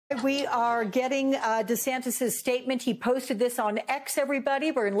we are getting DeSantis' statement. He posted this on X,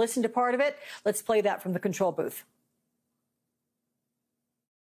 everybody. We're going to listen to part of it. Let's play that from the control booth.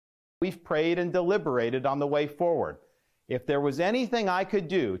 We've prayed and deliberated on the way forward. If there was anything I could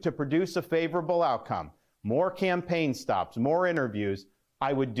do to produce a favorable outcome, more campaign stops, more interviews,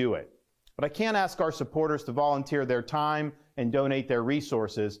 I would do it. But I can't ask our supporters to volunteer their time and donate their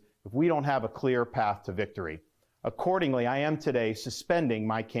resources if we don't have a clear path to victory. Accordingly, I am today suspending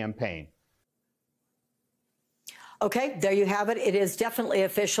my campaign. Okay, there you have it. It is definitely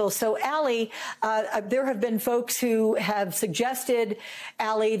official. So, Ali, there have been folks who have suggested,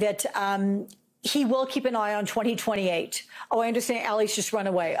 Ali, that he will keep an eye on 2028. Oh, I understand Ali's just run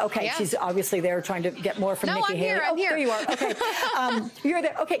away. Okay, yeah. She's obviously there trying to get more from Nikki Haley. I'm here. There you are. Okay, you're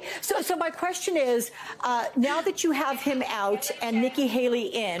there. Okay, so my question is, now that you have him out and Nikki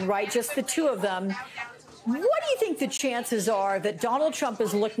Haley in, right, just the two of them, what do you think the chances are that Donald Trump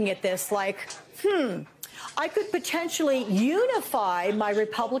is looking at this like, I could potentially unify my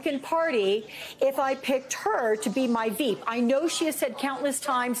Republican Party if I picked her to be my VP. I know she has said countless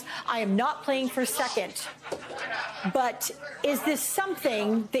times, I am not playing for second. But is this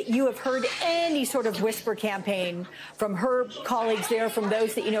something that you have heard any sort of whisper campaign from her colleagues there, from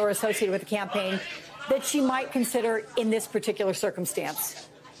those that you know are associated with the campaign, that she might consider in this particular circumstance?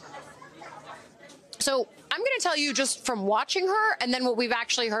 So I'm going to tell you just from watching her and then what we've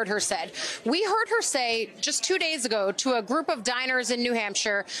actually heard her said. We heard her say just 2 days ago to a group of diners in New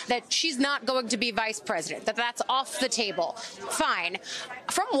Hampshire that she's not going to be vice president, that that's off the table. Fine.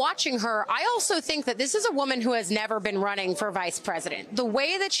 From watching her, I also think that this is a woman who has never been running for vice president. The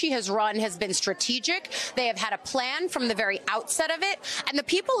way that she has run has been strategic. They have had a plan from the very outset of it. And the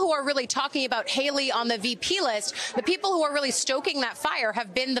people who are really talking about Haley on the VP list, the people who are really stoking that fire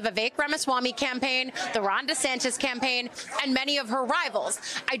have been the Vivek Ramaswamy campaign, the Ron DeSantis campaign, and many of her rivals.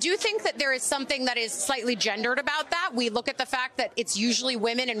 I do think that there is something that is slightly gendered about that. We look at the fact that it's usually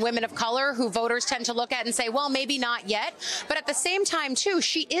women and women of color who voters tend to look at and say, well, maybe not yet. But at the same time, too,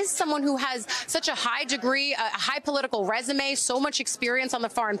 she is someone who has such a high degree, a high political resume, so much experience on the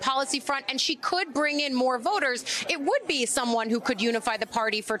foreign policy front, and she could bring in more voters. It would be someone who could unify the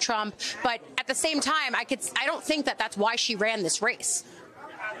party for Trump. But at the same time, I don't think that that's why she ran this race.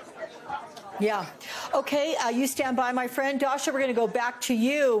 Yeah. Okay. You stand by, my friend. Dasha, we're going to go back to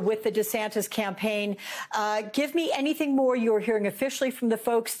you with the DeSantis campaign. Give me anything more you're hearing officially from the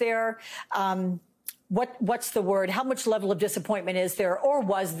folks there. What's the word? How much level of disappointment is there, or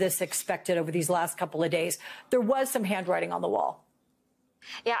was this expected over these last couple of days? There was some handwriting on the wall.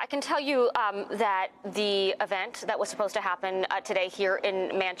 Yeah, I can tell you that the event that was supposed to happen today here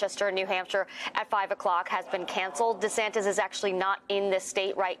in Manchester, New Hampshire, at 5 o'clock has been canceled. DeSantis is actually not in this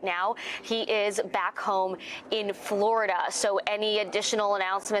state right now. He is back home in Florida. So any additional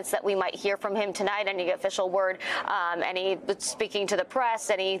announcements that we might hear from him tonight, any official word, any speaking to the press,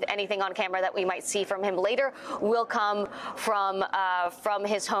 anything on camera that we might see from him later will come from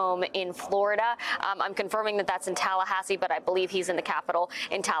his home in Florida. I'm confirming that that's in Tallahassee, but I believe he's in the capital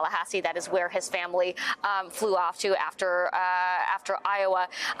in Tallahassee. That is where his family flew off to after Iowa.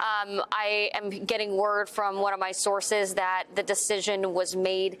 I am getting word from one of my sources that the decision was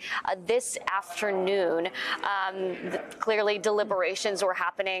made this afternoon. Clearly, deliberations were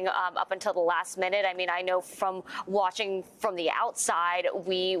happening up until the last minute. I mean, I know from watching from the outside,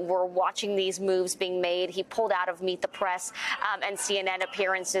 we were watching these moves being made. He pulled out of Meet the Press and CNN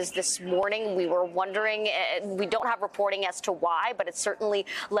appearances this morning. We were wondering, we don't have reporting as to why, but it's certainly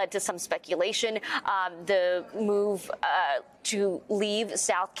led to some speculation. The move to leave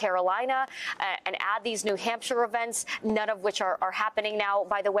South Carolina and add these New Hampshire events, none of which are happening now,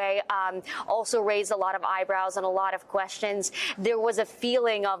 by the way, also raised a lot of eyebrows and a lot of questions. There was a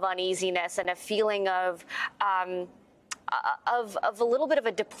feeling of uneasiness and a feeling of a little bit of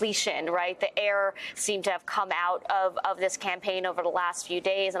a depletion, right? The air seemed to have come out of this campaign over the last few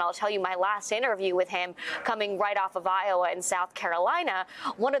days. And I'll tell you, my last interview with him coming right off of Iowa and South Carolina,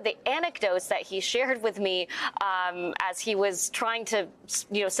 one of the anecdotes that he shared with me as he was trying to,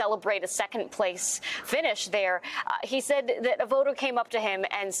 celebrate a second place finish there, he said that a voter came up to him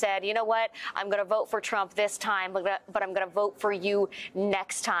and said, you know what, I'm going to vote for Trump this time, but I'm going to vote for you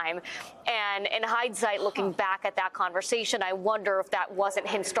next time. And in hindsight, looking back at that conversation, conversation, I wonder if that wasn't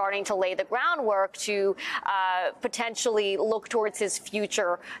him starting to lay the groundwork to potentially look towards his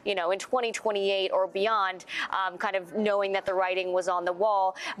future, in 2028 or beyond, kind of knowing that the writing was on the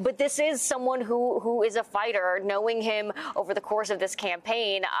wall. But this is someone who is a fighter. Knowing him over the course of this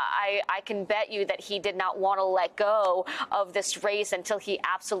campaign, I can bet you that he did not want to let go of this race until he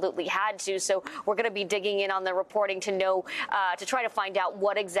absolutely had to. So we're going to be digging in on the reporting to know, to try to find out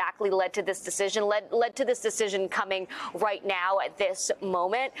what exactly led to this decision, led to this decision coming right now at this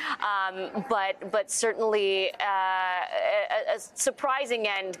moment. But certainly a surprising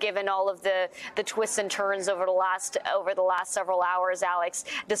end, given all of the twists and turns over the last several hours, Alex.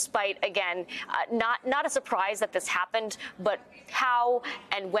 Despite, again, not a surprise that this happened, but how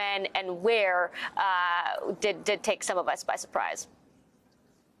and when and where did take some of us by surprise.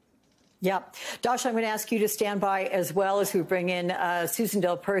 Yeah. Dasha, I'm going to ask you to stand by as well as we bring in Susan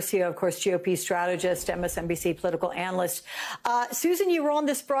Del Percio, of course, GOP strategist, MSNBC political analyst. Susan, you were on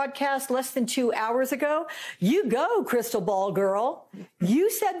this broadcast less than 2 hours ago. You go, crystal ball girl. You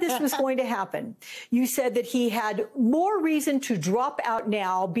said this was going to happen. You said that he had more reason to drop out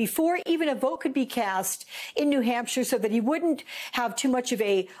now before even a vote could be cast in New Hampshire, so that he wouldn't have too much of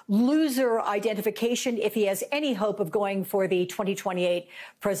a loser identification if he has any hope of going for the 2028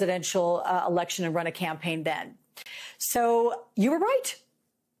 presidential election and run a campaign then. So you were right.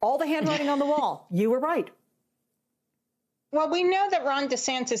 All the handwriting on the wall. You were right. Well, we know that Ron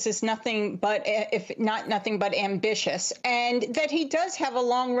DeSantis is nothing but, if not nothing but ambitious, and that he does have a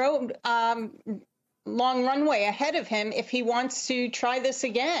long runway ahead of him if he wants to try this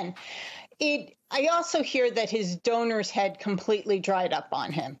again. I also hear that his donors had completely dried up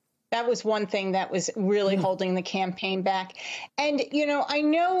on him. That was one thing that was really holding the campaign back. And, I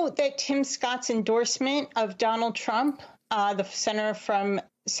know that Tim Scott's endorsement of Donald Trump, the senator from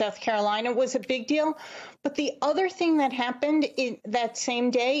South Carolina, was a big deal. But the other thing that happened in that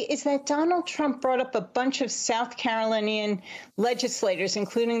same day is that Donald Trump brought up a bunch of South Carolinian legislators,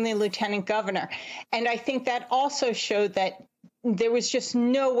 including the lieutenant governor. And I think that also showed that there was just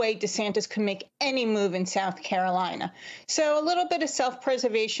no way DeSantis could make any move in South Carolina. So a little bit of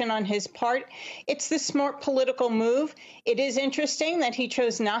self-preservation on his part. It's the smart political move. It is interesting that he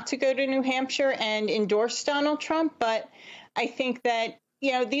chose not to go to New Hampshire and endorse Donald Trump, but I think that,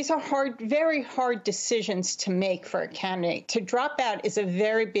 these are very hard decisions to make for a candidate. To drop out is a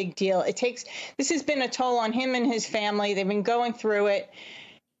very big deal. This has been a toll on him and his family. They've been going through it,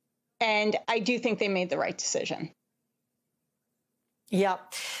 and I do think they made the right decision. Yeah.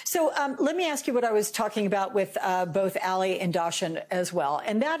 So let me ask you what I was talking about with both Ali and Dashan as well.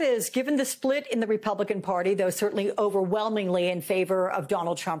 And that is, given the split in the Republican Party, though certainly overwhelmingly in favor of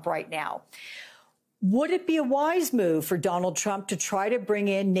Donald Trump right now, would it be a wise move for Donald Trump to try to bring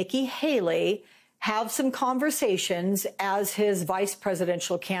in Nikki Haley, have some conversations as his vice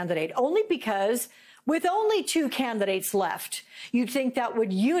presidential candidate? Only because with only 2 candidates left, you'd think that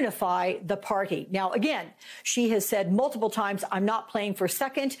would unify the party. Now, again, she has said multiple times, I'm not playing for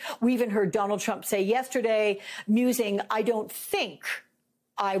second. We even heard Donald Trump say yesterday, musing, I don't think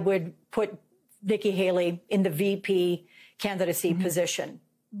I would put Nikki Haley in the VP candidacy position.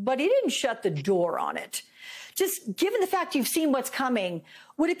 But he didn't shut the door on it. Just given the fact you've seen what's coming,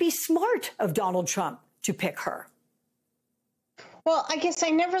 would it be smart of Donald Trump to pick her? Well, I guess I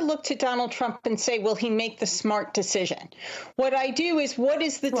never look to Donald Trump and say, will he make the smart decision? What I do is, what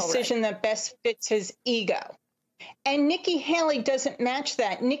is the decision that best fits his ego? And Nikki Haley doesn't match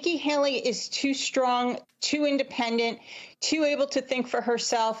that. Nikki Haley is too strong, too independent, too able to think for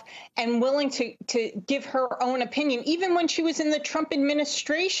herself, and willing to give her own opinion. Even when she was in the Trump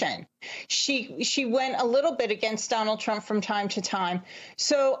administration, she went a little bit against Donald Trump from time to time.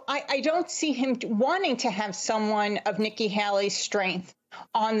 So I don't see him wanting to have someone of Nikki Haley's strength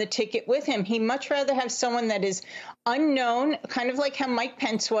on the ticket with him. He'd much rather have someone that is unknown, kind of like how Mike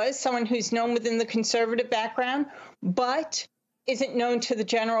Pence was, someone who's known within the conservative background, but isn't known to the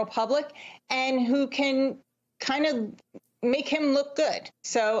general public, and who can kind of make him look good.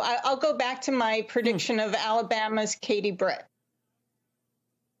 So I'll go back to my prediction of Alabama's Katie Britt.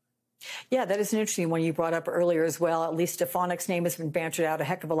 Yeah, that is an interesting one you brought up earlier as well. At least Stefanik's name has been bantered out a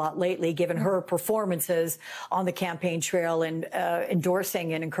heck of a lot lately, given her performances on the campaign trail and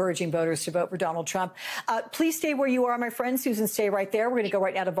endorsing and encouraging voters to vote for Donald Trump. Please stay where you are, my friend. Susan, stay right there. We're going to go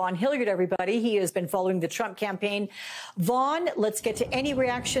right now to Vaughn Hilliard, everybody. He has been following the Trump campaign. Vaughn, let's get to any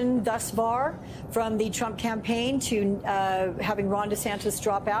reaction thus far from the Trump campaign to having Ron DeSantis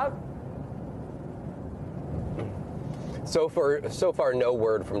drop out. So far, no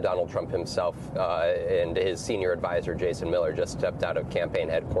word from Donald Trump himself, and his senior advisor, Jason Miller, just stepped out of campaign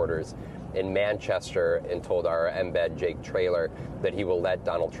headquarters in Manchester and told our embed Jake Traylor that he will let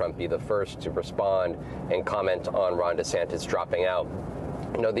Donald Trump be the first to respond and comment on Ron DeSantis dropping out.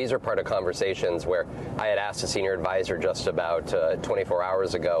 You know, these are part of conversations where I had asked a senior advisor just about 24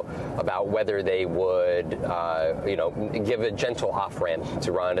 hours ago about whether they would, give a gentle off-ramp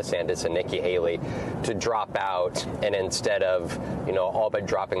to Ron DeSantis and Nikki Haley to drop out, and instead of, all but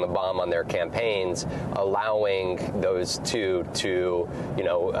dropping the bomb on their campaigns, allowing those two to,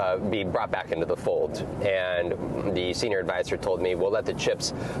 be brought back into the fold. And the senior advisor told me, we'll let the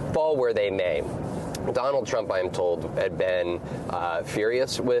chips fall where they may. Donald Trump, I am told, had been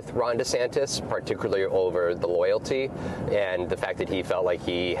furious with Ron DeSantis, particularly over the loyalty and the fact that he felt like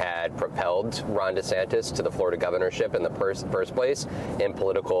he had propelled Ron DeSantis to the Florida governorship in the first place in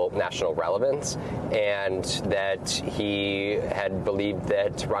political national relevance, and that he had believed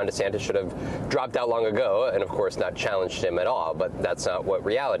that Ron DeSantis should have dropped out long ago and, of course, not challenged him at all. But that's not what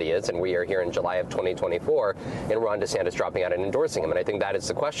reality is, and we are here in July of 2024, and Ron DeSantis dropping out and endorsing him. And I think that is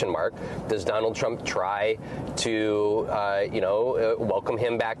the question mark. Does Donald Trump try to, welcome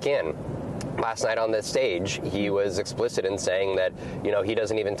him back in? Last night on this stage, he was explicit in saying that, he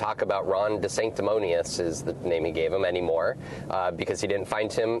doesn't even talk about Ron DeSanctimonious, is the name he gave him, anymore, because he didn't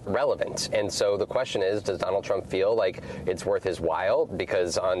find him relevant. And so the question is, does Donald Trump feel like it's worth his while?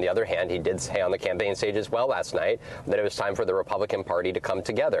 Because on the other hand, he did say on the campaign stage as well last night that it was time for the Republican Party to come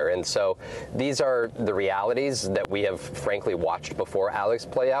together. And so these are the realities that we have frankly watched before Alex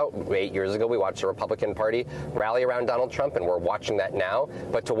play out. 8 years ago, we watched the Republican Party rally around Donald Trump, and we're watching that now.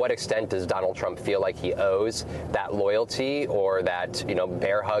 But to what extent does Donald Trump feel like he owes that loyalty or that,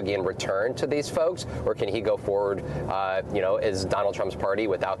 bear hug in return to these folks? Or can he go forward, as Donald Trump's party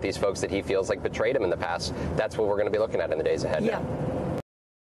without these folks that he feels like betrayed him in the past? That's what we're going to be looking at in the days ahead. Yeah.